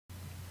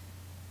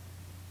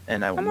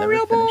and I will I'm a never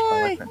real finish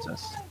Twilight boy!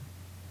 Princess.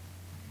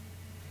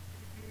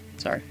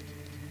 Sorry.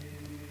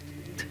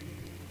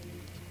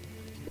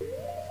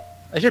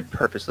 I should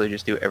purposely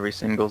just do every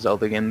single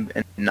Zelda game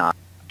and not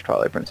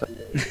Twilight Princess.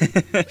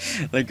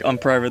 Like on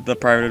the private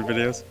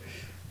videos.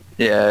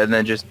 Yeah, and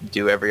then just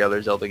do every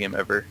other Zelda game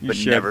ever, You but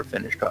should. never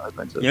finish Twilight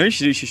Princess. You know what you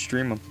should do? You should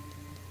stream them.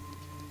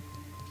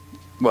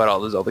 What, all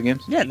the Zelda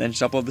games? Yeah, and then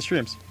just upload the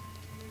streams.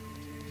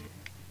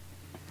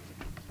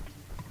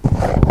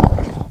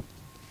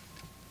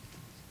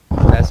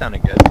 That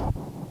sounded good.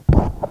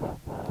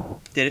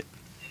 Did it?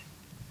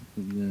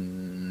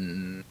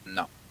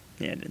 No.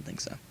 Yeah, I didn't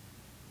think so.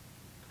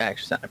 It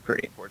actually sounded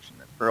pretty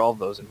unfortunate for all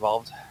those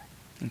involved.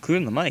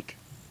 Including the mic.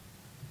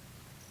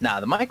 Nah,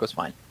 the mic was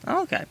fine.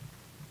 Oh, okay.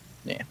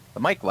 Yeah, the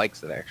mic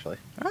likes it, actually.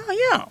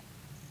 Oh, yeah.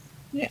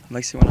 Yeah.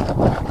 Likes you want to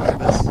like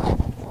this.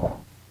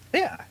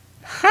 Yeah.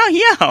 Oh,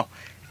 yeah.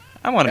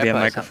 I want to That be a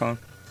probably microphone.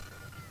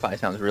 Probably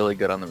sounds really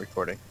good on the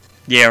recording.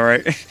 Yeah,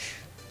 right.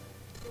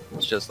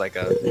 It's just like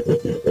a...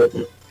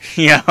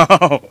 Yo.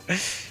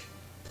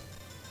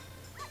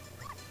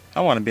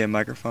 I want to be a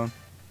microphone.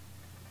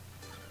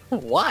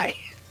 Why?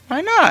 Why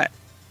not?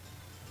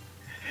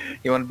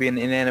 You want to be an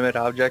inanimate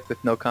object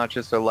with no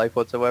conscience or life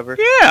whatsoever?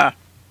 Yeah.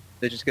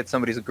 They just get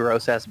somebody's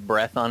gross-ass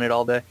breath on it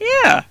all day?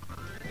 Yeah.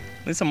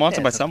 At least I'm wanted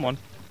Yeah, by someone.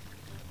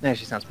 Yeah,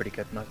 she sounds pretty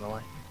good, I'm not gonna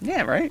lie.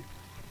 Yeah, right?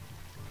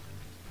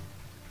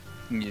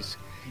 You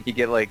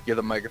get, like, you're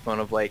the microphone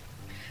of, like,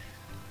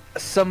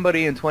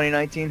 somebody in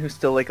 2019 who's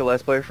still, like, a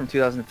Let's Player from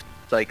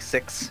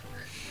 2006.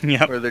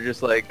 Yep. Where they're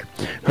just like,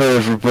 hey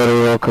everybody,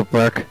 welcome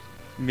back.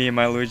 Me and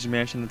my Luigi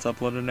Mansion that's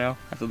uploaded now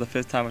after the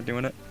 5th time of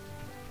doing it.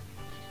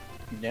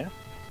 Yeah.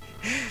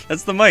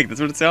 That's the mic. That's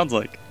what it sounds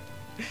like.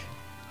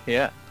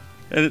 Yeah.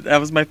 And that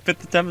was my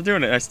 5th attempt of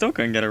doing it. I still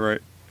couldn't get it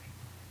right.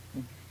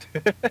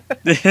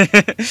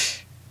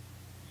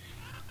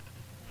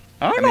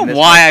 I don't know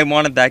why I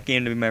wanted that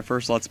game to be my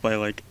first Let's Play,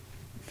 like,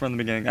 from the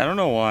beginning. I don't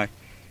know why.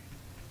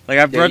 Like,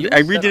 I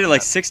redid it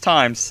like 6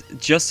 times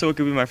just so it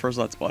could be my first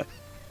Let's Play.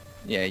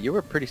 Yeah, you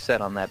were pretty set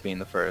on that being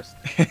the first.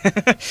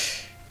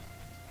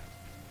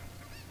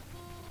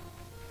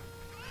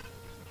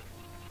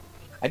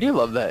 I do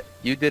love that.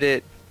 You did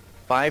it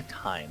 5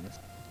 times,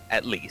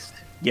 at least.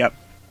 Yep.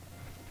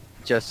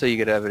 Just so you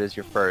could have it as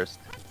your first.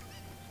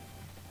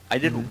 I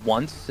did it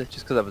once, just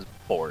because I was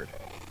bored.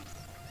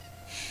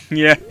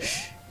 Yeah.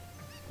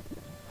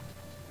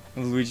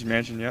 Luigi's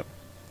Mansion, yep.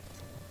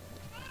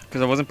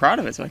 Because I wasn't proud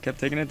of it, so I kept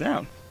taking it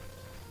down.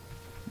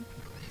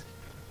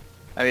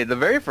 I mean, the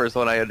very first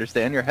one I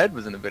understand, your head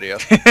was in the video.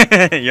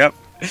 Yep.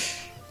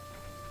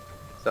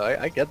 So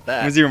I get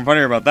that. What's even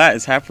funnier about that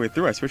is halfway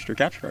through I switched to a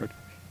capture card.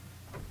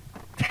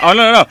 Oh,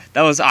 no.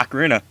 That was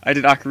Ocarina. I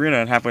did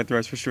Ocarina, and halfway through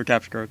I switched to a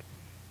capture card.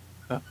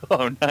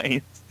 Oh,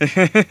 nice.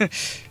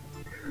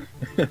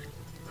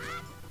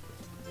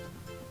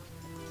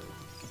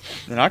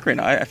 Then Ocarina,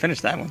 I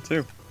finished that one,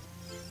 too.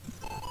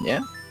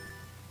 Yeah.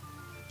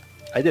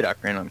 I did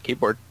Ocarina on the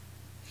keyboard.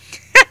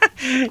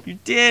 You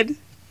did.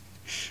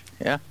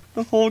 Yeah.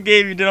 The whole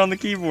game you did on the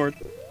keyboard.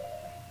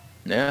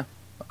 Yeah.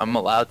 I'm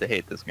allowed to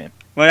hate this game.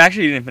 Well,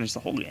 actually, you didn't finish the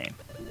whole game.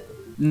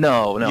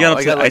 No. You got up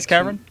I to the like Ice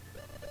Cavern?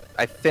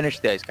 I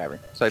finished the Ice Cavern.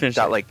 So I Finished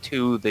got it. like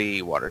to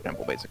the Water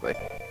Temple, basically.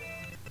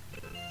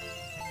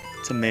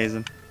 It's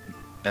amazing.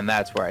 And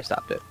that's where I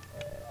stopped it.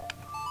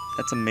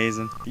 That's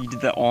amazing. You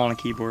did that all on a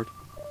keyboard.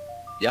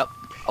 Yep.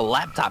 A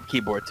laptop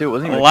keyboard, too. It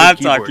wasn't even A a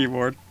good laptop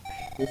keyboard.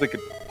 It was like a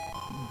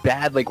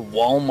bad, like,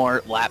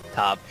 Walmart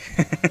laptop.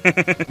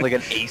 Like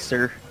an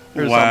Acer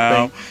or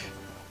Wow. something.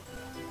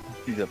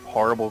 It's a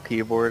horrible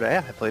keyboard.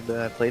 Yeah, I played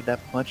that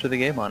much of the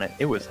game on it.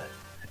 It was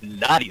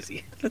not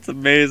easy. That's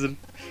amazing.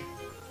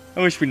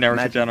 I wish we never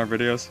took Imagine- down our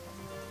videos.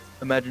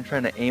 Imagine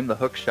trying to aim the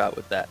hook shot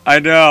with that. I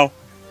know.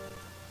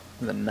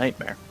 It was a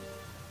nightmare.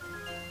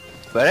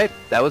 But hey,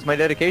 that was my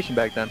dedication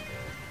back then.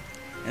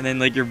 And then,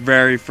 like, your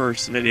very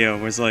first video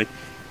was, like,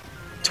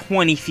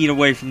 20 feet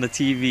away from the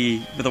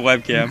TV with a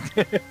webcam.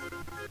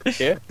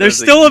 Yeah. There's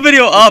still a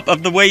video up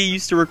of the way you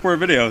used to record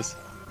videos.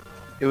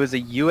 It was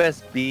a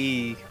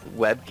USB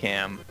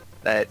webcam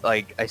that,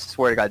 like, I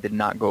swear to God, did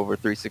not go over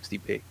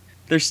 360p.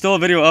 There's still a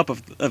video up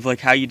of like,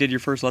 how you did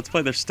your first Let's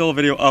Play. There's still a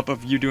video up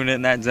of you doing it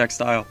in that exact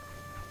style.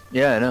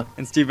 Yeah, I know.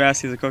 And Steve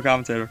Massey is a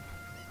co-commentator.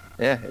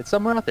 Yeah, it's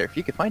somewhere out there. If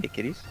you could find it,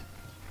 kiddies.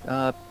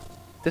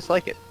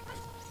 Dislike it.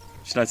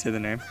 Should I say the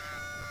name?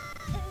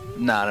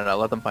 No.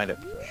 Let them find it.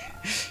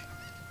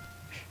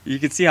 You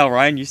can see how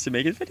Ryan used to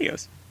make his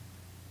videos.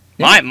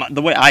 Yeah.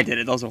 The way I did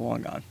it, those are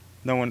long gone.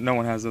 No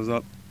one has those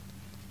up.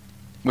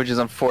 Which is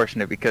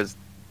unfortunate because,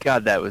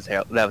 God, that was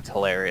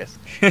hilarious.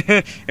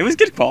 It was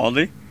good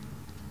quality.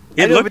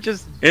 I It know, looked but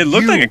just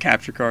like you a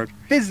capture card.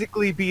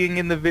 physically being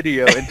in the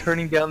video and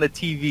turning down the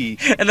TV.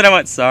 And then I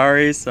went,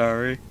 sorry.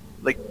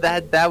 Like,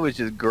 that was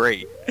just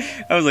great.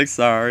 I was like,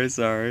 sorry.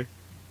 So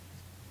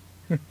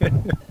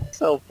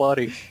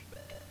funny.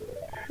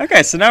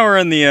 Okay, so now we're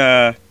in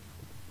the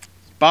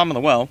bottom of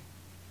the well.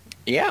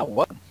 Yeah,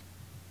 what?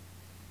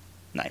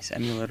 Nice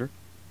emulator.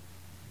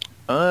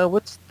 I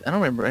don't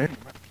remember what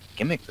the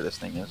gimmick for this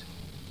thing is.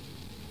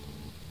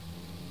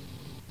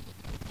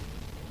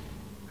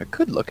 I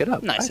could look it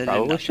up. Nice, I I did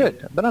probably nothing.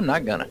 should, but I'm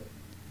not gonna.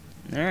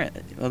 Alright.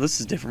 Well, this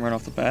is different right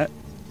off the bat.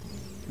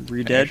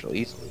 Re-dead. Actually,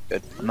 easily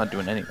good. I'm not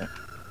doing anything.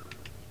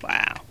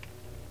 Wow.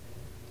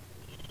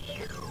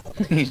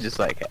 He's just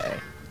like, hey.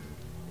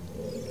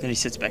 Then he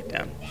sits back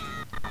down.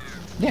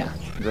 Yeah.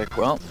 He's like,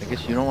 well, I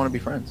guess you don't want to be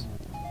friends.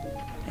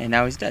 And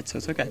now he's dead, so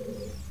it's okay.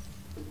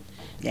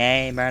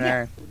 Yay,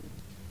 murder.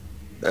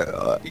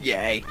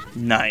 Yay.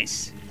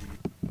 Nice.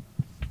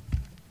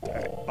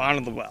 Alright, bottom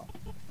of the well.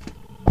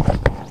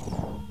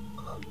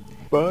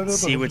 Let's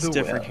see what's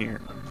different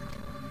here.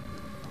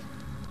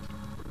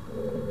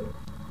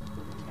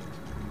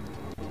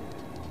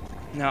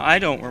 Now, I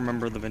don't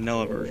remember the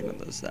vanilla version of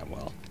this that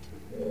well.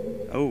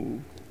 Oh.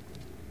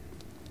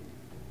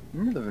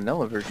 Remember the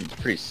vanilla version's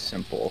pretty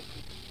simple.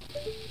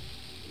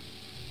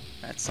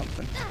 That's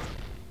something.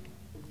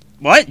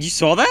 What? You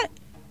saw that?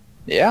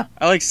 Yeah.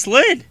 I like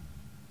slid.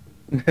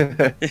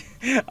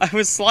 I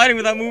was sliding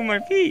without moving my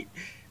feet.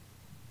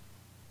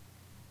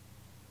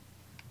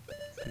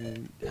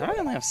 How do I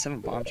only have 7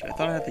 bomb checks? I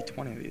thought I had like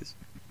 20 of these.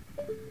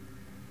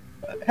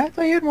 I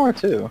thought you had more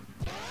too.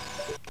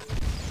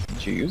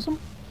 Did you use them?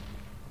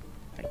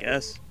 I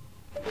guess.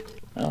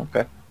 Oh,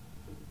 okay.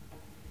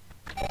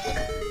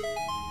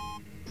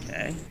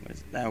 Okay,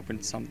 that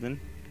opened something.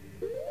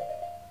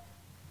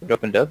 It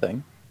opened a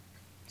thing.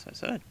 So I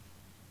said.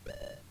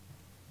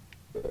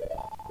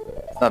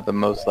 It's not the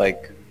most,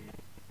 like,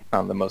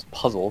 not the most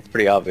puzzle. It's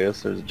pretty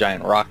obvious. There's a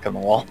giant rock on the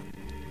wall.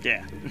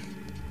 Yeah.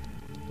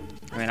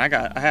 I mean, I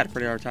had a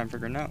pretty hard time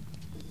figuring it out.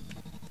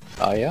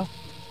 Oh, yeah?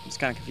 It's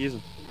kind of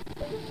confusing.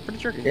 Pretty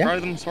tricky. Yeah.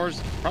 Probably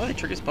the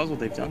trickiest puzzle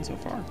they've done so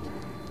far.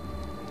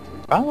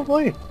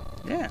 Probably.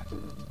 Yeah.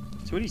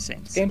 So what are you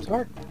saying? This game's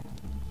hard.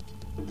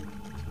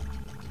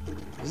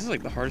 This is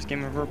like the hardest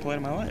game I've ever played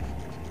in my life.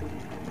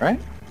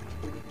 Right?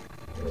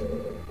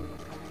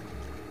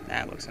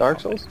 That looks Dark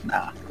awful. Souls?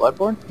 Nah.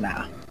 Bloodborne?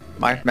 Nah.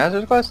 My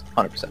Master's Quest?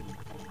 100%.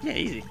 Yeah,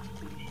 easy.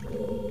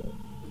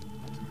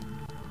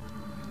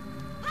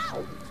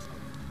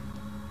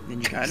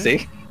 Then you got it.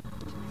 See?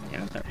 Yeah,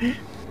 not there.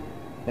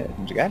 Yeah,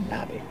 you got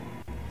Navi.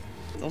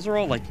 Those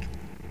are like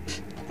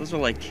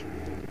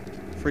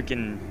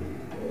freaking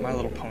My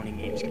Little Pony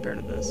games compared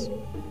to this.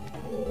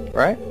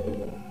 Right?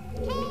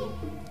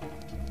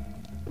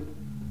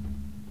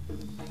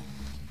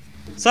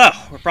 So,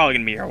 we're probably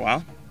gonna be here a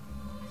while.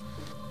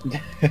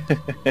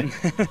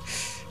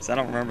 So I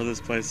don't remember this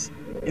place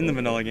in the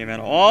vanilla game at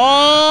all.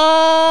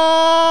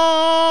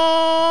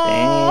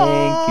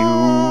 Thank you.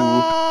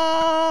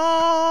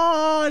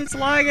 It's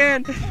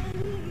lagging.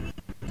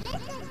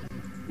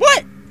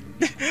 What?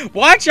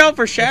 Watch out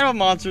for shadow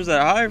monsters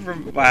that hide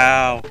from.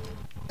 Wow.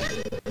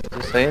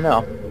 Just so you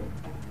know.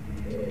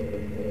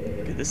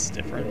 Okay, this is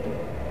different.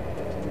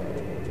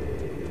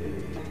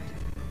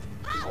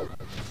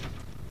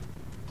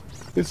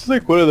 This is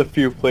like one of the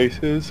few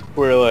places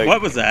where like...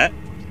 What was that?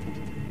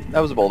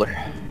 That was a boulder.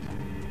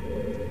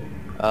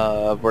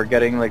 Where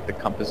getting like the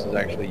compass is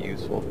actually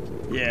useful.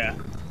 Yeah.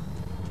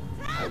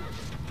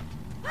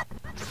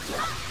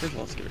 First of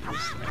all, let's get rid of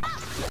this thing.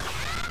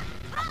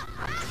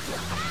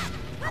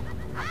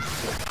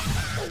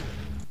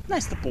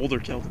 Nice, the boulder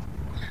killed him.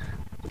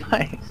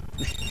 Nice.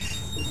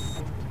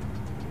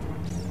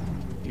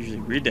 Usually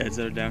re-deads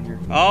that are down here.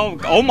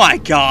 Oh my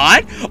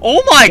god!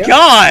 Oh my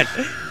god!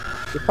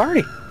 Good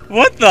party.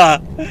 What the?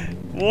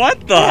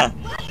 What the?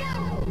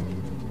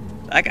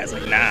 That guy's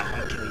like, nah, I'm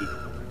gonna kill you.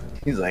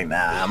 He's like,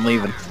 nah, I'm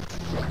leaving.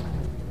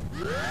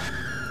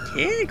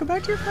 Kid, go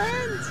back to your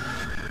friends.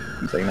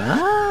 He's like,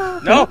 nah.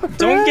 No,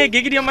 don't get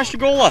giggity on my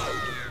Shigola.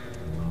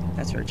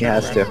 That's right. He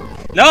has to.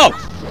 No!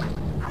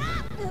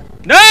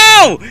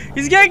 No!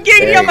 He's getting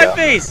giggity on my go.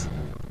 face.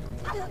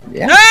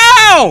 Yeah.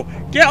 No!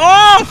 Get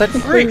off!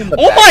 Technically in the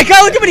Oh back. my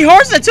god, look how many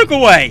hearts that took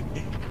away!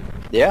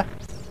 Yeah.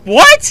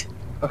 What?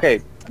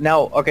 Okay.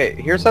 Now, okay.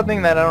 Here's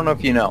something that I don't know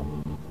if you know.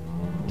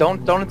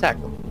 Don't attack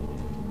them.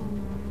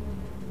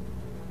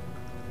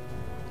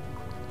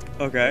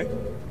 Okay.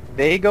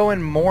 They go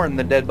and mourn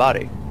the dead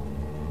body.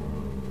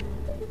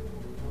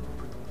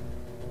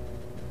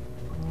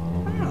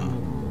 Oh.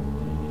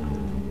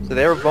 So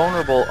they're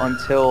vulnerable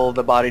until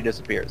the body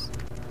disappears.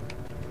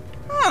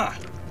 Huh.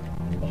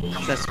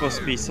 Is that supposed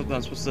to be something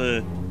I'm supposed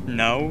to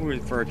know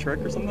for a trick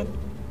or something?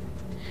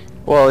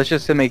 Well, it's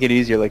just to make it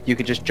easier. Like, you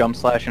could just jump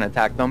slash and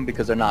attack them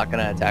because they're not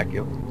going to attack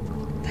you.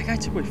 That guy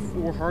took away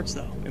 4 hearts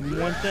though, in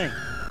one thing.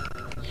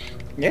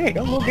 Yeah, you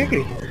got a little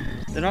giggity.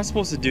 They're not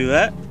supposed to do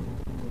that.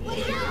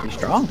 You're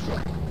strong.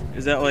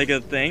 Is that like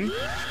a thing?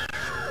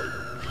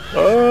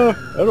 I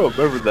don't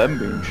remember them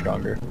being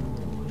stronger.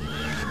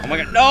 Oh my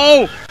god,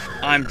 no!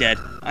 I'm dead.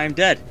 I'm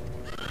dead.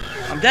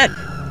 I'm dead.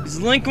 This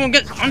Link won't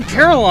get. I'm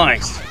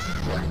paralyzed.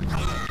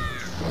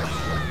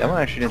 That one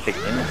actually didn't take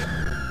damage.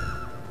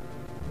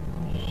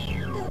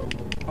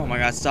 Oh my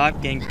god,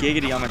 stop getting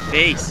giggity on my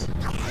face.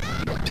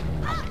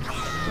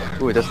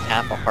 Ooh, it does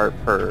half a heart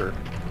per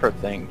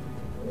thing.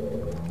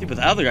 Yeah, but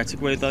the other guy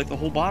took away like the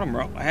whole bottom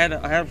row. I had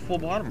a full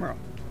bottom row.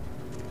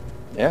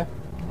 Yeah.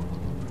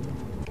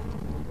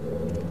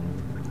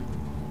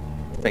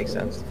 Makes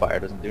sense. The fire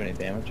doesn't do any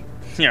damage.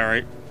 Yeah,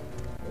 right.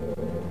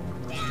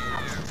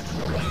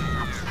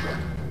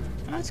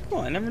 Oh, that's cool.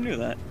 I never knew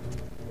that.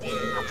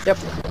 Yep.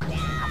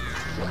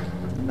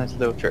 Nice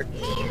little trick.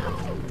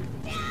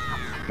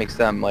 Makes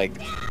them like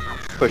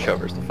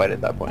pushovers to fight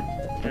at that point.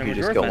 And If you with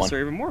just kill one.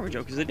 Earthmaster, even more of a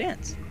joke because they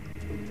dance.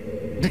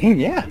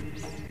 Yeah.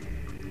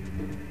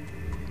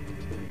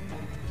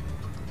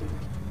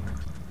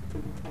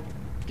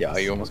 Yeah,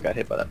 you almost got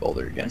hit by that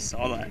boulder I again.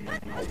 saw that.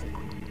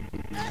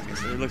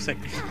 So it looks like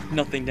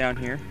nothing down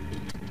here.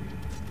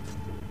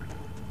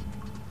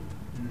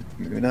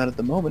 Maybe not at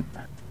the moment.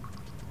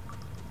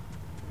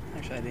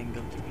 Actually, I didn't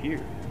go through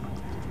here.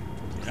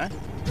 Did I?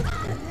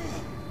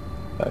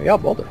 Yeah,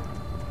 boulder.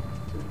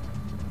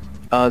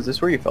 Is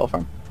this where you fell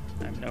from?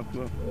 I have no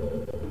clue.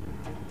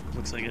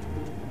 Looks like it.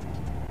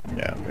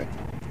 Yeah, okay.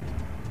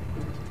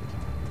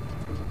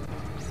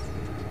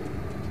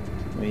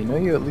 Well, you know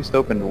you at least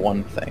opened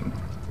one thing.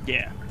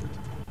 Yeah.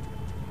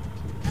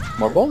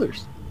 More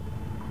boulders.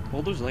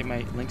 Boulders are like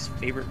my Link's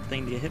favorite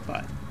thing to get hit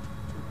by.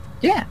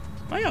 Yeah.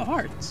 Oh yeah,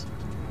 hearts.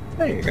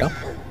 There you go.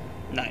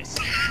 Nice.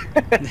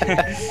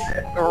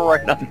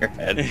 Right on your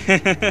head.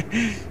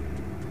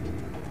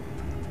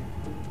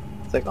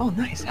 It's like, oh,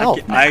 nice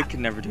health. I could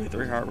never do a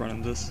 3-heart run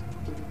in this.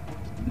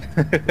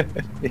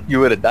 You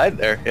would have died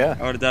there, yeah.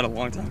 I would have died a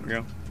long time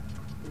ago.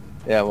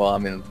 Yeah, well, I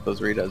mean, those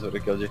redos would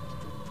have killed you.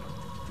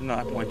 No,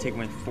 I want to take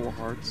my 4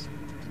 hearts.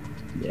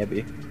 Yeah,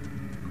 B.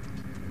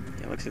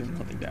 Yeah, looks like there's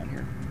nothing down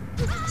here.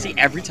 See,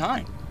 every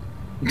time.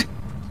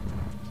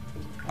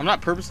 I'm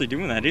not purposely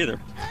doing that either.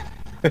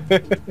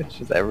 It's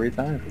just every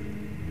time.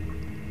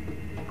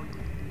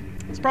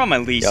 It's probably my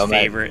least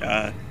favorite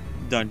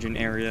dungeon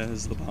area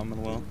is the bottom of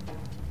the well.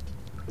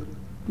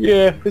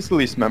 Yeah, it's the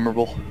least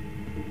memorable.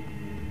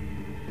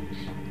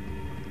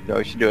 No,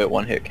 we should do it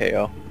one-hit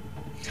KO.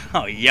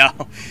 Oh, yo.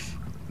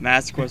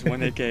 Master Quest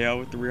 1-hit KO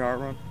with the 3-heart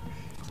run.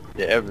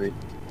 Yeah, every.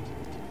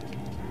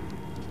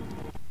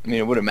 I mean,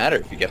 it wouldn't matter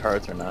if you get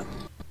hearts or not.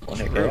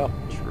 One-hit KO.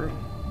 True.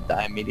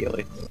 Die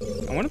immediately.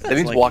 I wonder if that's That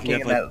means like walking if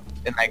you have,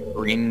 in that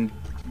green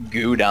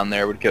goo down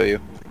there would kill you.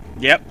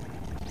 Yep.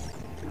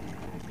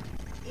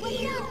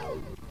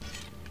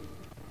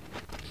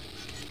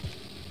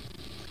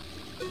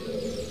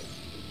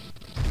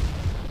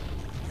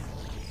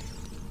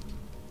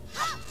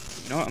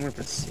 You know what? I'm gonna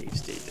put a save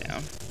state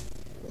down.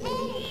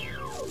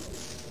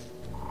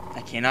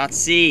 I cannot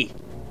see.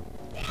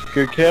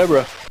 Good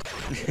camera.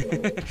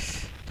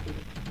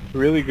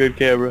 Really good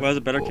camera. What has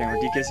a better camera,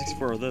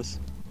 DK64 or this?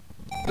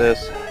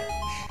 This.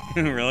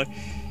 Really?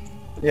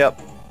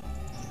 Yep.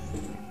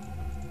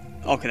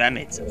 Okay, that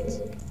made sense.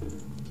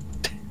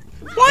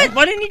 What?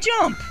 Why didn't he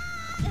jump?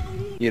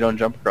 You don't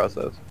jump across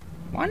those.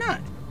 Why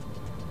not?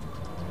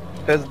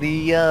 Because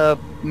the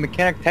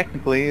mechanic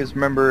technically is,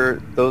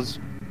 remember, those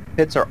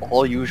pits are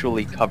all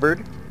usually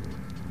covered.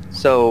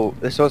 So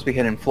they're supposed to be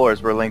hidden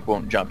floors where Link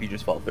won't jump, you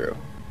just fall through.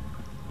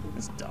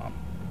 That's dumb.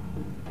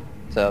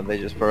 So they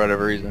just, for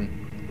whatever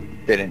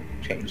reason, didn't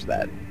change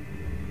that.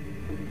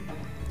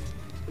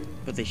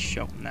 But they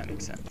show him, that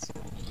makes sense.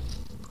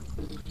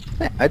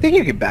 I think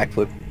you can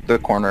backflip the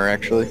corner,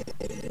 actually.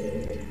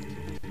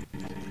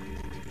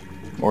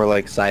 Or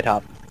like side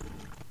hop.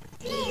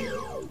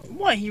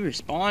 What? He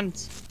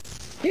responds?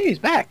 Yeah, he's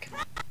back.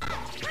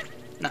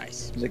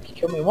 Nice. He's like, you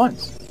killed me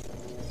once.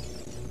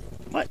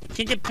 What?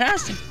 Can't get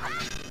past him.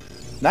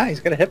 Nah, he's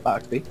got a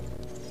hitbox, B.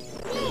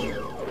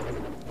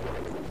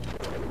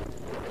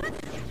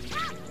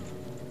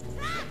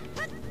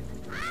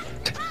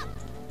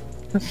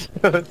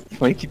 Why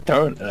do you keep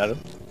throwing it at him?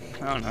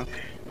 I don't know.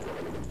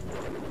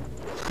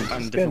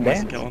 Find Just different gonna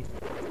ways to dance. kill him.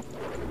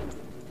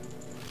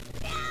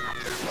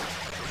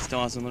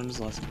 Still hasn't learned his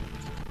lesson.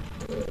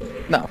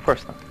 No, of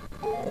course not.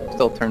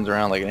 Still turns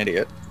around like an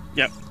idiot.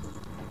 Yep.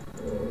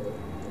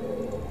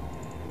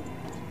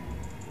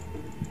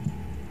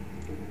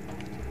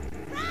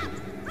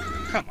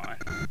 Come on.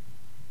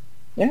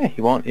 Yeah,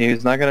 he won't.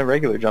 He's not gonna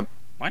regular jump.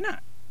 Why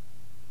not?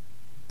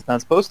 He's not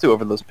supposed to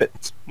over those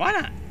pits. Why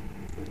not?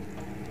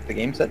 The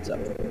game said so.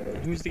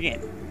 And who's the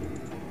game?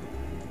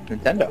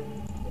 Nintendo.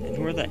 And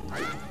who are they?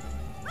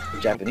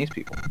 Japanese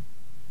people.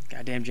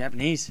 Goddamn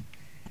Japanese.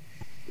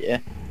 Yeah.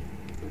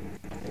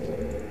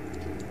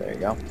 There you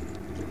go.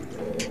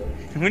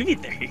 What do you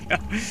mean, there you go?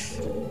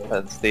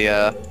 That's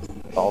the,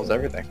 solves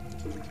everything.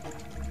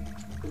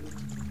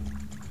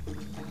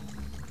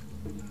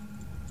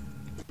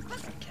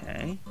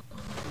 Okay.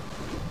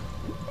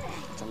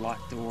 It's a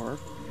locked door.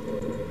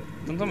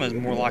 Sometimes there's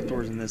more locked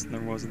doors in this than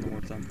there was in the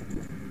War Temple.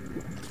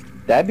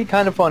 That'd be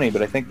kind of funny,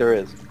 but I think there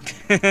is.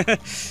 I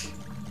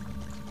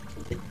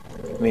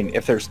mean,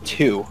 if there's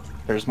two,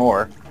 there's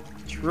more.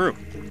 True.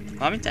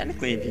 I mean,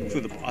 technically, if you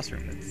include the boss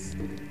room,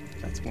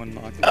 that's one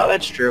locked Oh,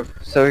 that's true.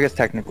 So I guess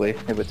technically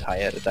it would tie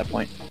it at that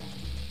point.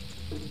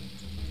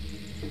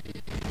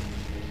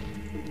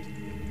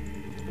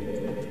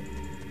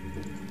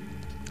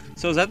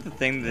 So is that the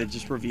thing that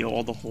just reveal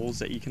all the holes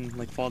that you can,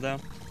 like, fall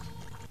down?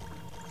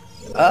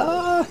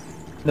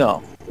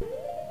 No.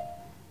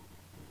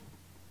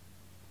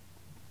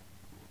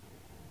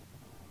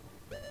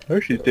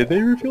 Actually, did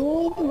they reveal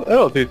all of them? I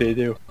don't think they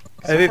do.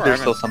 So I think far,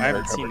 there's still some I that are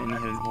haven't seen covered.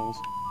 any hidden holes.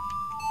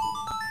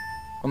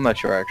 I'm not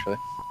sure actually.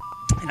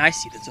 And I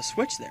see there's a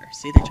switch there.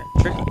 See, they're trying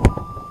to trick you.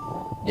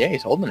 Yeah,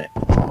 he's holding it.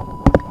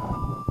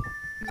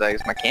 He's like,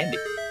 it's my candy.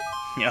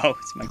 Yo,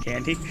 it's my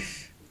candy.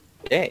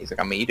 Yeah, he's like,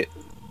 I'm gonna eat it.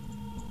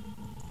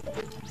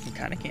 What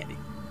kind of candy?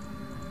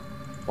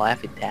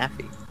 Laffy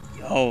Taffy.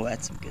 Yo,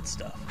 that's some good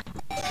stuff.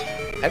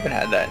 I haven't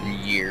had that in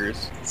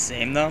years.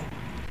 Same though.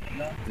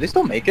 Do they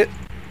still make it?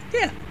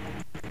 Yeah.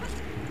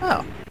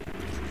 Oh.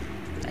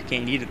 I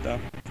can't eat it though.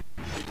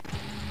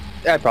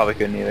 I probably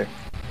couldn't either.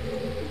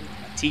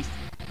 My teeth.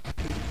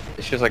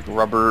 It's just like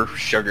rubber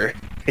sugar,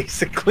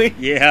 basically.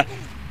 Yeah.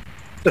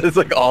 That's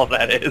like all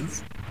that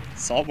is.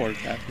 Saltwater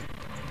taffy.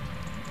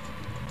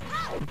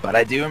 But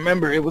I do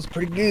remember it was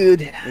pretty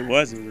good. It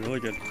was really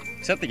good.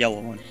 Except the yellow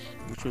one,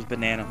 which was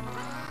banana.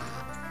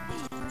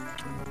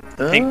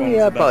 The pink one was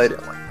yeah, the probably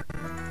best. didn't like.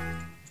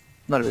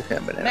 Not a big fan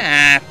of banana.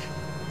 Map.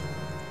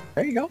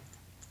 There you go.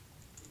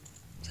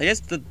 So I guess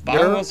the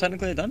bottom was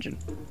technically a dungeon.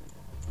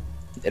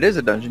 It is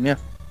a dungeon, yeah.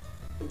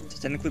 So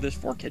technically there's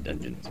 4 kid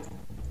dungeons.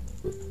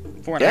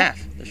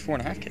 4.5. There's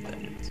 4.5 kid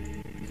dungeons.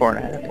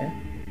 4.5, yeah.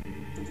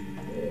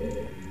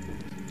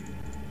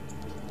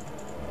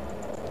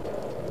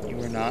 You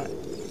were not.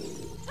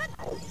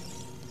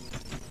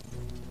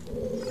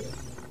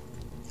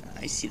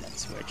 I see that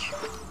switch.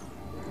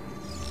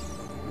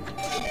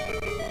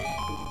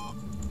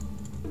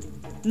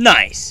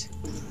 Nice.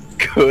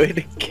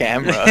 Good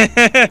camera.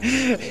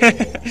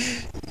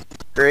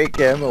 Great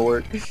camera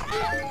work.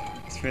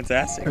 It's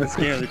fantastic. This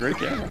game has a great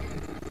camera.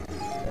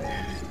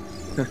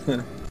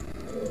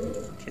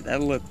 Okay,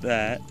 that'll let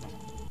that.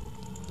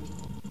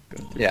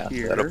 Go through Yeah,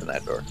 here. that opened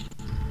that door.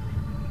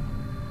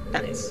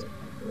 Nice.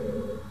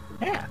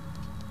 Yeah.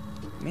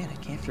 Man, I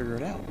can't figure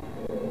it out.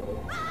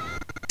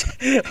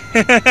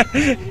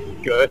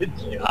 Good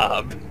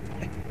job.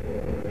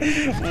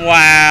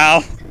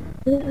 Wow.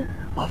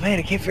 Oh man,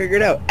 I can't figure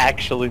it out.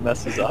 Actually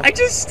messes up. I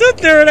just stood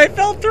there and I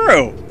fell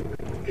through.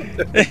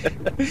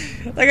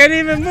 Like I didn't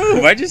even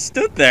move. I just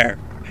stood there.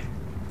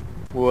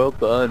 Well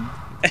done.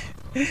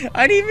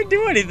 I didn't even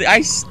do anything.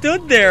 I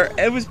stood there.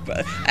 It was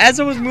as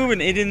I was moving,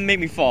 it didn't make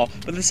me fall.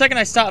 But the second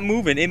I stopped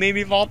moving, it made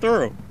me fall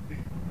through.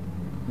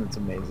 That's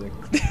amazing.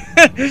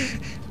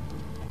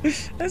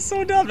 That's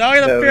so dumb. Now I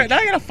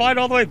gotta find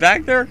all the way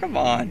back there. Come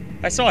on.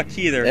 I saw a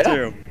key there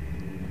too.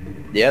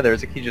 Yeah,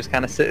 there's a key just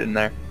kind of sitting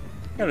there.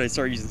 I gotta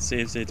start using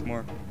save states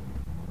more.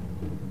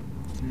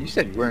 You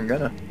said you weren't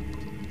gonna.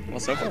 Well,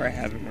 so far I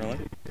haven't really.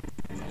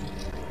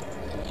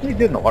 You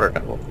did in the water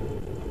temple.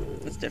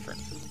 That's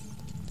different.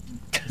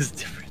 It's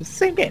different. It's the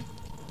same game.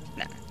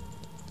 Nah.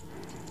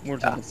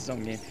 Water Temple's its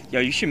own game. Yo,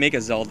 you should make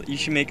a Zelda. You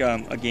should make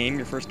a game,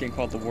 your first game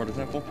called the Water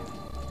Temple.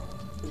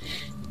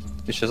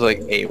 It's just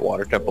like 8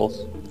 water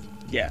temples.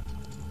 Yeah.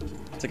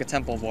 It's like a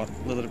temple of water,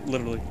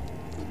 literally.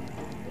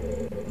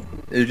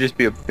 It would just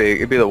be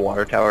it'd be the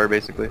water tower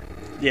basically.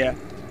 Yeah.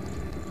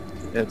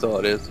 That's all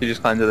it is. You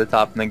just climb to the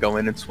top and then go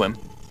in and swim.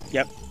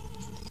 Yep.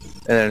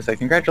 And then it's like,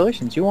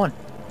 congratulations, you won.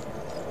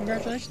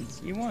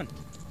 Congratulations, you won.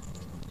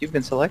 You've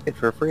been selected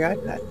for a free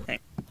iPad. Hey.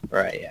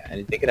 Right, yeah, I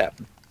didn't think it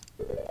happened.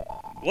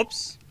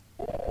 Whoops.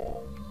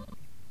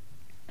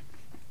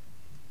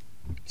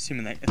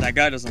 Assuming that if that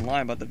guy doesn't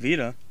lie about the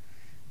Vita,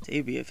 today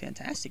would be a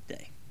fantastic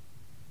day.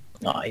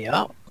 Oh,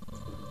 yeah.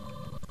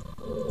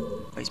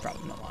 But he's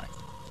probably not lying.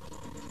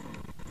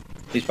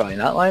 He's probably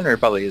not lying, or he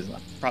probably is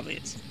not. Probably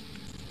is.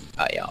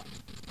 Oh, yeah.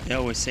 They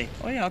always say,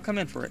 oh yeah, I'll come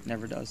in for it.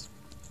 Never does.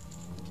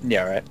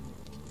 Yeah, right.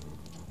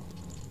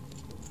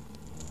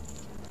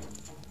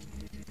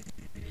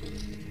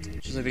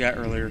 Just like the guy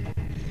earlier.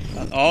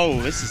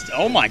 Oh, this is...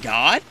 Oh my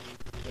god!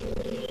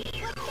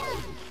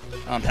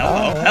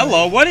 Hello.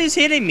 Hello, what is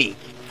hitting me?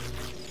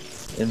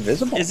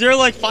 Invisible. Is there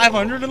like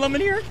 500 of them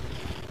in here?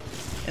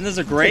 And there's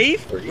a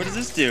grave? What does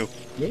this do?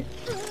 Yeah.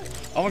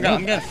 Oh my god,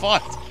 I'm getting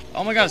fucked.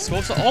 Oh my god, it's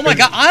sculpture. Oh my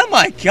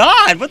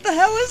god, what the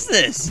hell is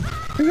this?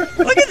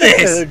 Look at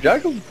this!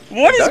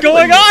 What is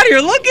going on here?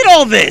 Look at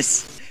all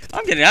this!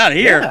 I'm getting out of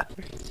here. Yeah.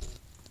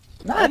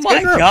 Oh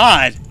my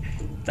god.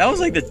 That was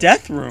like the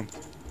death room.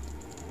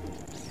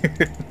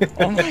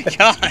 Oh my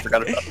god. I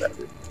forgot about that.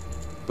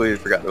 Completely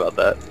forgot about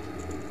that.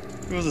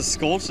 There was a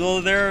sculpture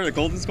there, the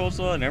golden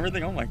sculpture and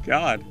everything. Oh my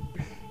god.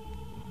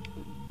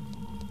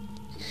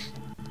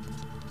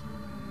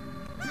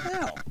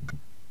 Wow.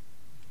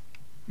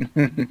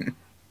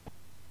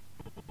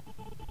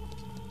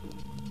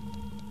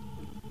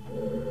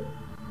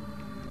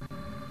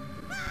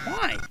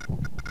 Why?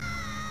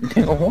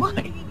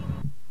 Why?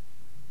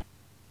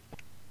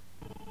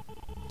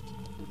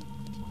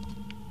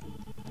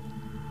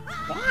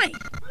 Why?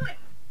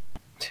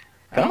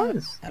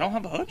 I don't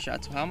have a hook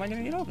shot, so how am I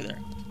gonna get over there?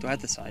 Do I have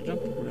to side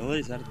jump? Really?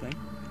 Is that a thing?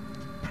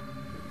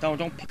 No,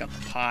 don't pick up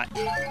the pot.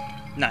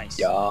 Nice.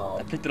 Yo.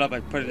 I picked it up, I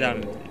put it down,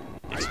 and it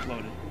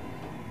exploded.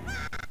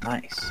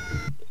 Nice.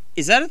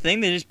 Is that a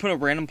thing? They just put a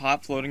random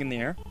pot floating in the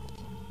air?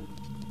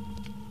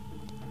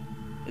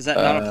 Is that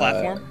not a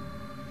platform?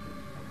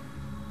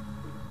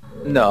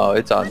 No,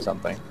 it's on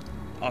something.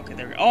 Okay,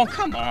 there we go. Oh,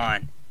 come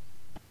on.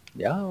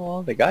 Yeah,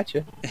 well, they got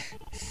you.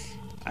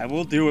 I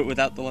will do it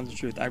without the lens of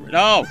truth.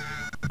 No!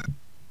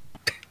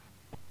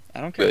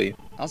 I don't care.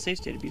 I'll save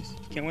state abuse.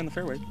 Can't win the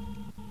fairway.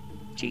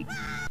 Cheat.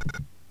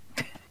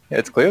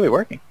 It's clearly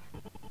working.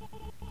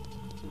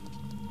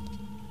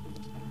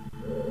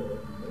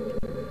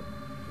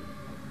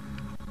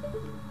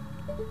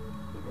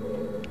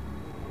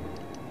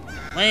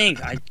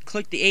 Link, I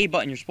clicked the A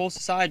button. You're supposed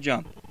to side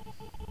jump.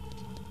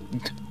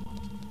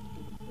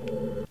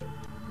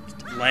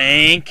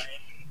 Link.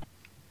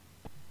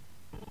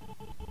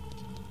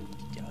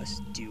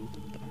 Just do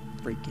the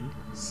freaking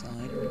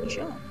side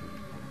jump.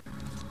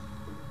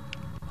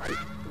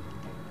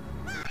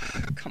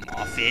 Come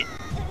off it.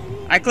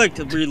 I clicked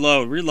to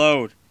reload.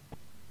 Reload.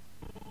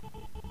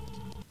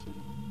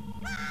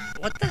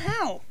 What the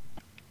hell?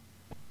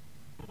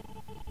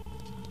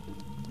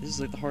 This is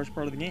like the hardest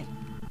part of the game.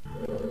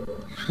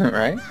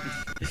 Right?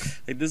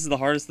 Like, this is the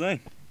hardest thing.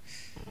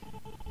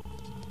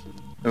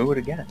 Who would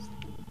have guessed?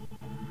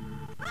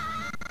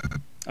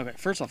 Okay,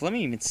 first off, let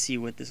me even see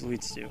what this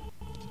leads to.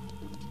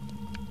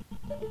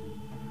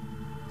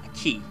 A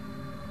key.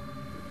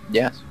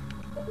 Yes.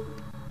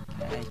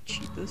 Can I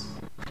cheat this?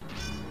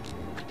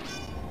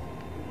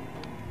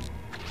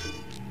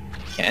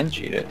 Can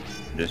cheat it.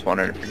 I'm just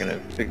wondering if you're gonna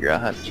figure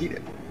out how to cheat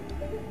it.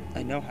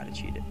 I know how to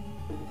cheat it.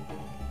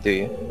 Do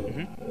you?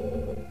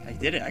 Mm-hmm. I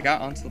did it. I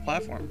got onto the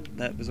platform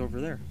that was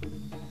over there.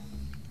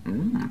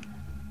 Mm.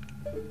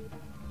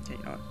 Okay,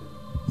 you know what?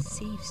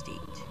 Save state.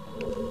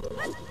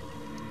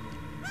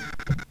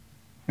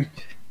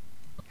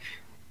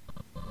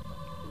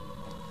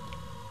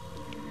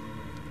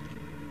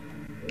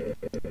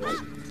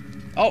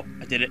 Oh,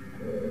 I did it.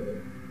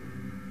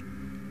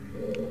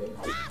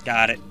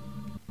 Got it.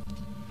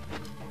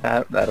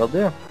 That'll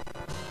do.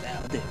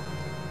 That'll do.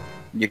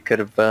 You could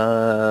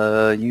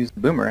have used the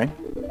boomerang.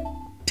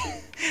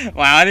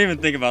 Wow, I didn't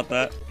even think about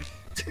that.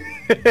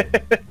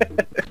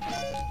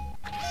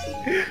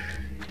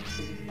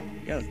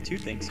 Yeah, 2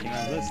 things came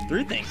out of this.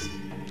 3 things.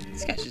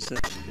 This guy's just a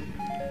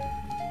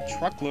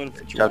truckload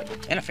of joy.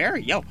 And a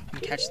fairy. Yo, I'm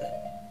gonna catch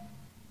that.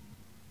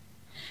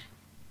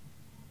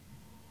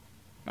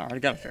 Oh, I already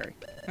got a fairy.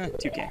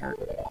 2 can't hurt.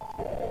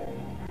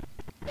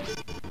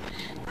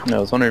 No, I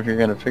was wondering if you're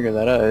gonna figure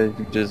that out. You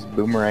could just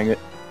boomerang it.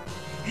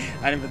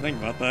 I didn't even think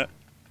about that.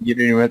 You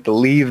didn't even have to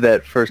leave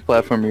that first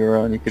platform you were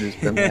on. You could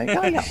just boomerang.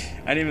 Oh, yeah.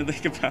 I didn't even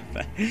think about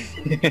that.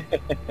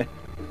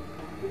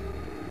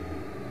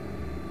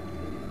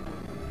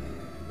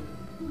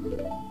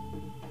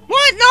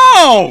 What?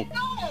 No!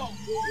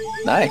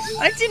 Nice.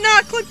 I did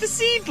not click the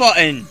C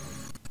button.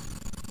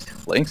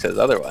 Link says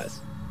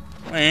otherwise.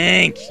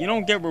 Link, you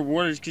don't get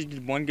rewarded because you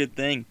did one good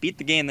thing. Beat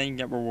the game, then you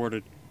get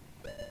rewarded.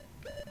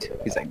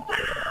 He's like,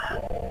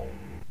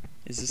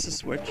 is this a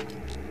switch?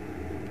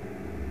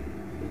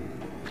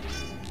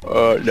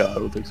 no, I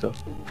don't think so.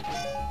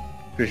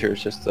 Pretty sure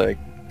it's just like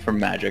for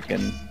magic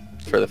and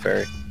for the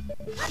fairy.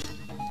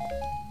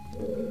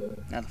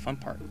 Now the fun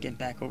part, getting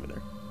back over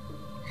there.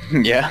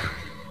 Yeah.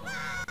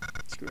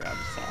 Screw it, I'll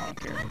just fall, I don't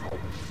care.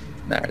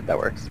 Alright, that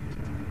works.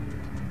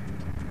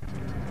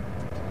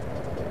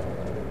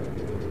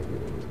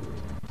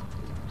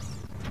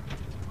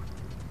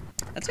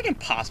 That's like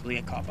impossible to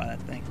get caught by that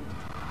thing.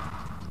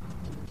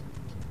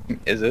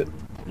 Is it?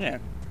 Yeah.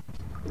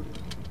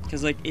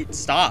 Because, like, it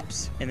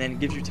stops, and then it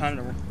gives you time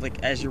to,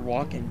 like, as you're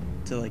walking,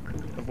 to, like,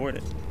 avoid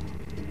it.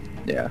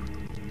 Yeah.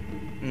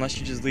 Unless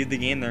you just leave the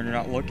game there and you're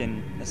not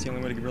looking. That's the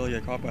only way to really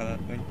get caught by that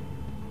thing.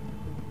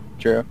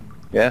 True.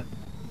 Yeah.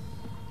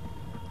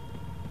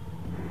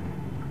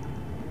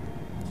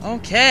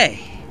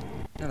 Okay.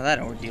 None of that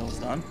ordeal's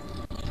done.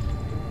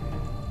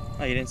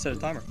 Oh, you didn't set a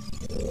timer.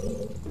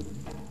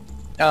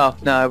 Oh,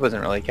 no, I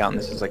wasn't really counting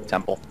this as like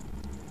temple.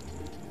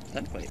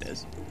 Technically it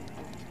is.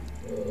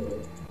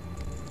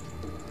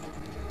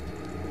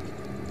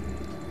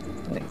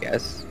 I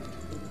guess.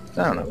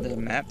 I don't know. There's a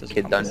map, there's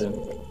Kid compass.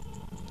 dungeon.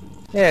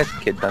 Yeah, it's a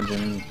kid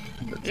dungeon.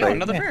 It's Yeah, like,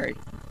 another fairy.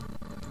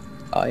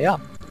 Oh, yeah.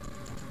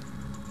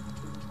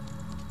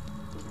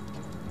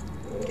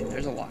 Okay,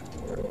 there's a lock.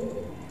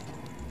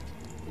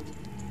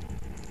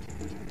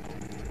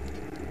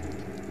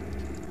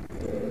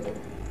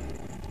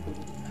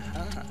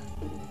 Aha.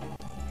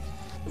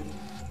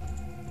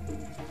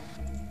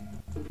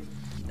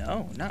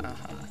 No, not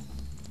aha.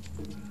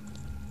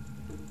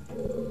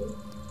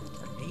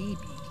 Or maybe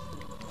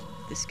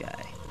this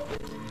guy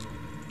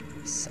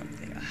is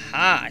something.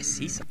 Aha, I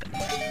see something.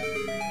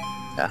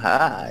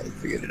 Aha, I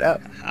figured it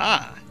out.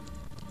 Aha.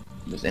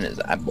 It was in his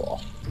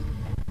eyeball.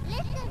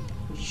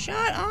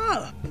 Shut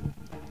up.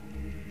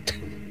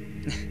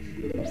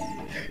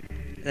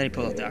 Then he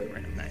pulled out the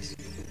ocarina. Nice.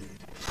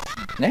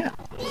 Yeah.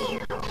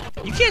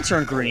 You can't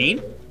turn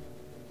green.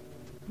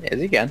 Yes,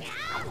 he can.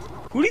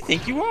 Who do you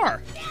think you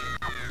are?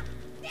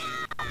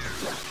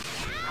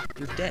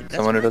 You're dead. That's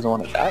Someone who doesn't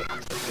want to die.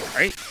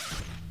 right.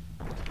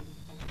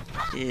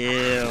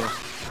 Ew.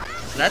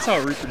 So that's how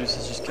it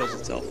reproduces, just kills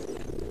itself.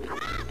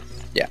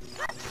 Yeah.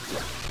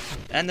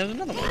 And there's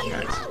another one.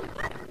 Nice.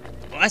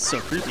 Oh, that's so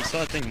creepy. Saw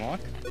that thing walk?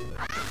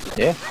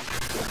 Yeah.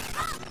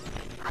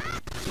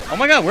 Oh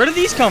my god, where did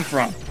these come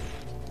from?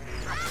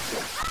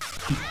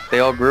 They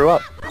all grew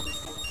up.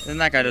 Then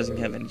that guy doesn't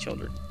have any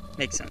children.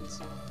 Makes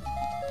sense.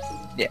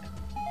 Yeah.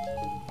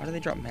 Why do they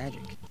drop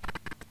magic?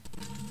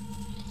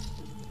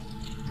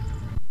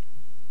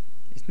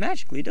 It's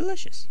magically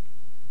delicious.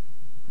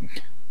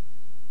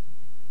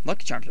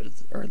 Lucky Charms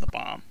are the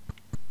bomb.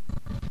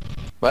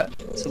 What?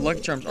 So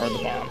Lucky Charms are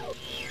the bomb.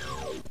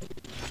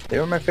 They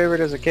were my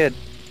favorite as a kid.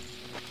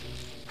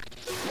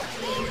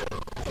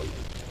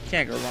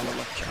 Can't go wrong with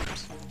Lucky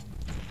Charms.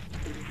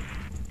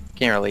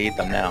 Can't really eat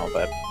them now,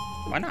 but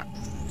Why not?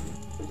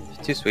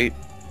 it's too sweet.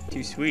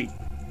 Too sweet.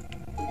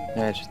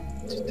 Yeah, it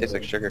just tastes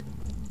like sugar.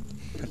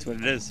 That's what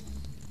it is.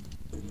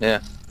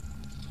 Yeah.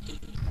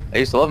 I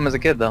used to love them as a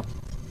kid, though.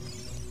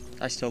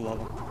 I still love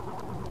them.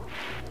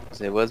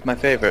 'Cause it was my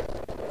favorite.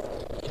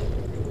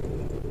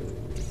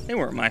 They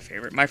weren't my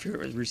favorite. My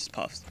favorite was Reese's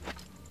Puffs.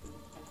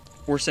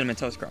 Or Cinnamon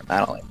Toast Crunch.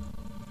 I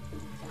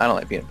don't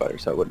like peanut butter,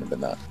 so it wouldn't have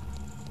been that.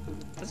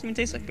 Doesn't even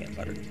taste like peanut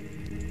butter.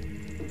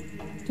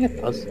 Yeah,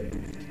 it does.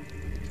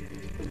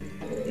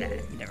 Nah,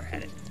 never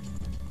had it.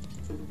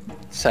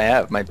 So I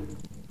have. My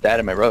dad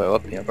and my brother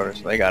love peanut butter,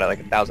 so they got it like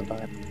 1,000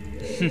 times.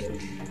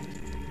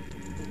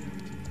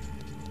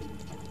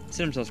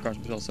 Cinnamon Toast Crunch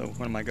was also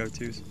one of my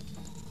go-tos.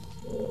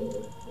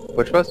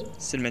 Which was?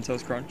 Cinnamon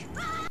Toast Crunch.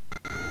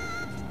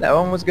 That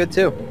one was good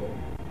too.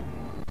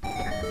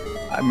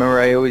 I remember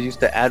I always used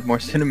to add more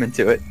cinnamon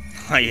to it.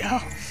 Oh yeah.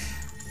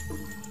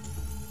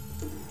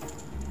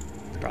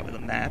 Probably the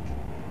map.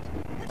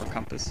 Or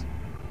compass.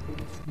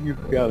 Yeah,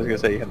 I was gonna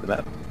say you have the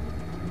map.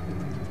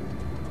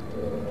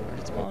 Where did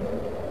it spawn?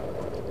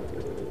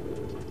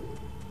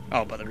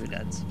 Oh, by the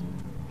Redeads.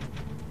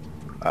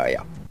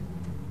 Yeah.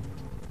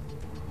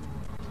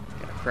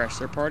 Gotta crash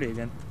their party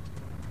again.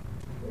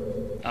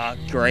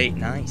 Great,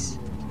 nice.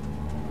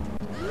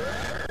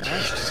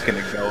 It's just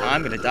gonna go.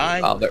 I'm gonna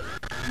die. Oh,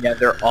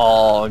 they're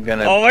all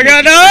gonna. Oh my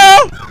god,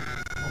 no!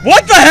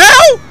 What the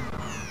hell?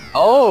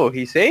 Oh,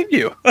 he saved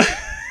you.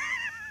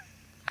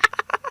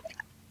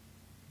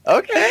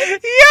 Okay.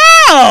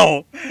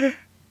 Yo!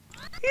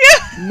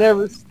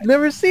 Yeah!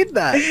 Never seen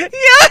that.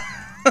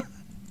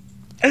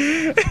 Yeah!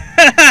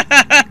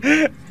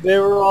 They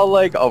were all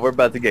like, "Oh, we're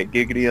about to get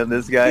giggity on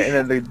this guy,"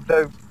 and then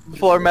the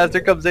floor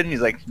master comes in and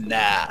he's like,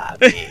 "Nah,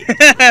 me.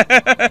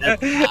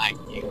 That's not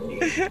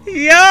giggity."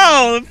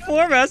 Yo! The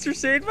floor master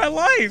saved my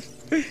life!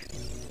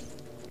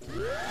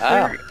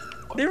 Ah,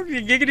 They were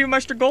gonna giggity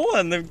Mr. Gola,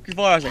 and the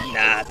floor master was like,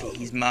 nah, B,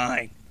 he's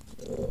mine.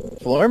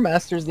 floor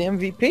master's the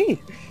MVP.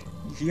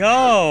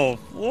 Yo!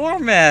 Floor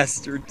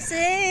master,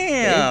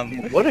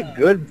 damn! What a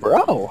good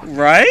bro.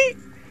 Right?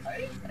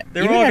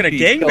 They were Even all after gonna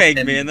you killed gangbang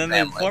him me, and then the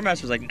family. floor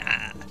master was like,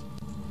 nah.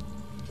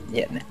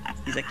 Yeah. Nah.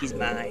 He's like, he's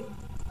mine.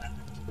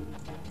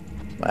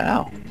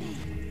 Wow.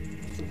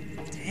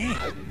 Dang.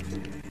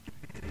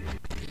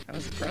 That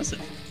was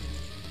impressive.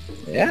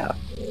 Yeah.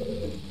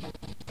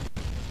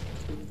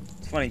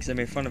 It's funny because I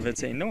made fun of it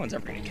saying no one's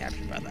ever gonna get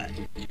captured by that.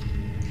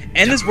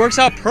 And this works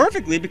out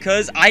perfectly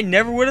because I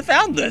never would have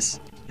found this.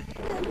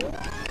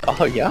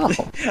 Oh yeah.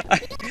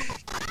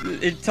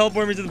 It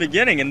teleported me to the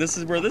beginning, and this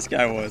is where this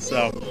guy was,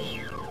 so.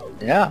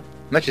 Yeah.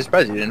 I'm actually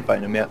surprised you didn't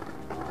find him yet.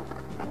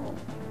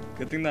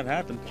 Good thing that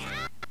happened.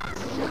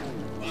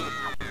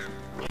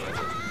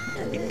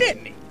 He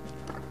bit me.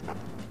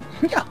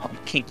 Yeah. You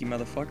kinky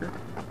motherfucker.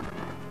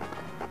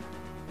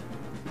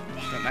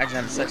 Imagine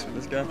having sex with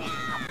this guy.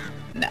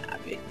 Nah,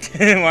 me.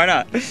 Why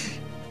not?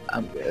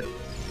 I'm good.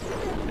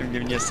 I'm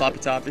giving you a sloppy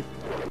toppy.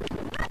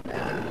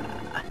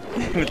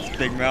 With his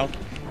big mouth.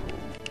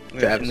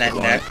 Look at that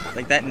neck.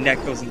 Like that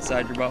neck goes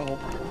inside your butthole.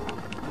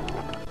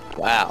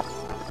 Wow.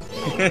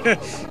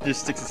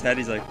 Just sticks his head,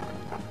 he's like,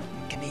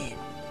 come in.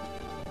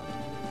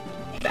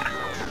 Nah.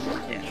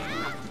 Yeah.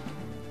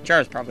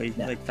 Char's probably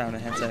like found a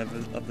hentai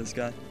of this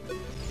guy.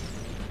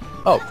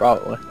 Oh,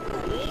 probably.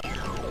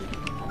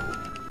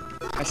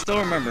 I still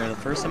remember the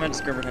first time I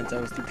discovered hentai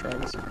was through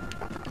Travis.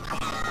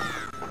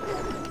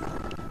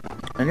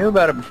 I knew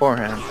about it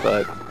beforehand,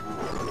 but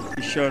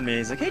He showed me,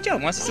 he's like, hey Joe,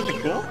 want to see something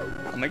cool?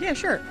 I'm like, yeah,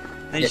 sure.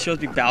 Then he shows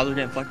me Bowser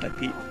getting fucked by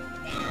Pete.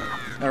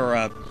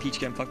 Or Peach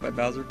getting fucked by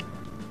Bowser.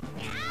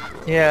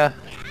 yeah,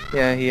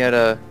 he had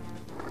a.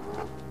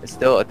 I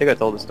think I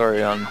told the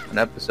story on an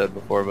episode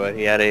before, but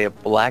he had a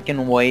black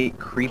and white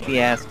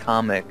creepy ass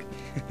comic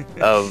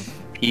of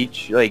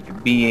Peach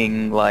like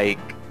being like,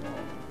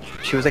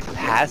 she was like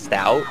passed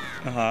out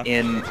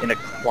in a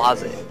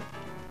closet,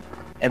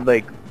 and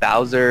like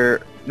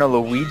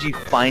Luigi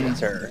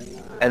finds her,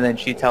 and then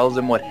she tells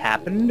him what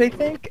happened, I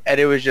think, and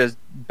it was just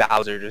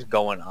Bowser just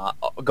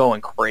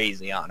going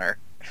crazy on her.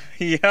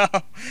 Yeah.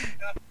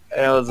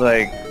 And I was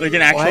like an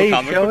actual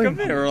comic book of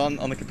it, or on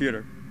the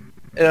computer?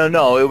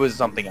 No, it was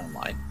something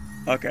online.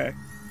 Okay.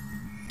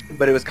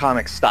 But it was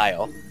comic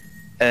style,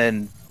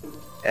 and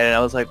I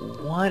was like,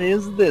 "What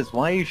is this?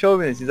 Why are you showing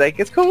me this?" He's like,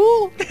 "It's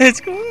cool."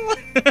 It's cool.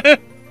 I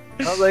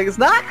was like, "It's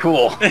not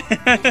cool."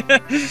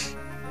 And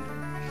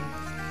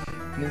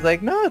he's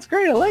like, "No, it's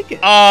great. I like it."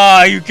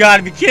 Oh, you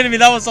gotta be kidding me!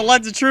 That was the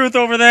lens of truth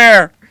over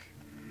there.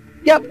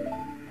 Yep.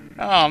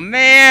 Oh,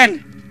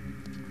 man.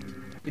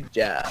 Good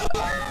job.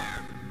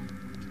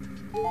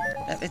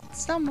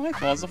 It's not my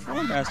fault. It's the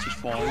Floor Master's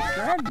fault. He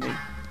grabbed me.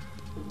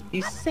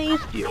 He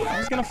saved you. I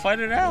was gonna fight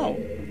it out.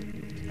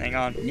 Hang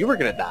on. You were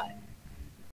gonna die.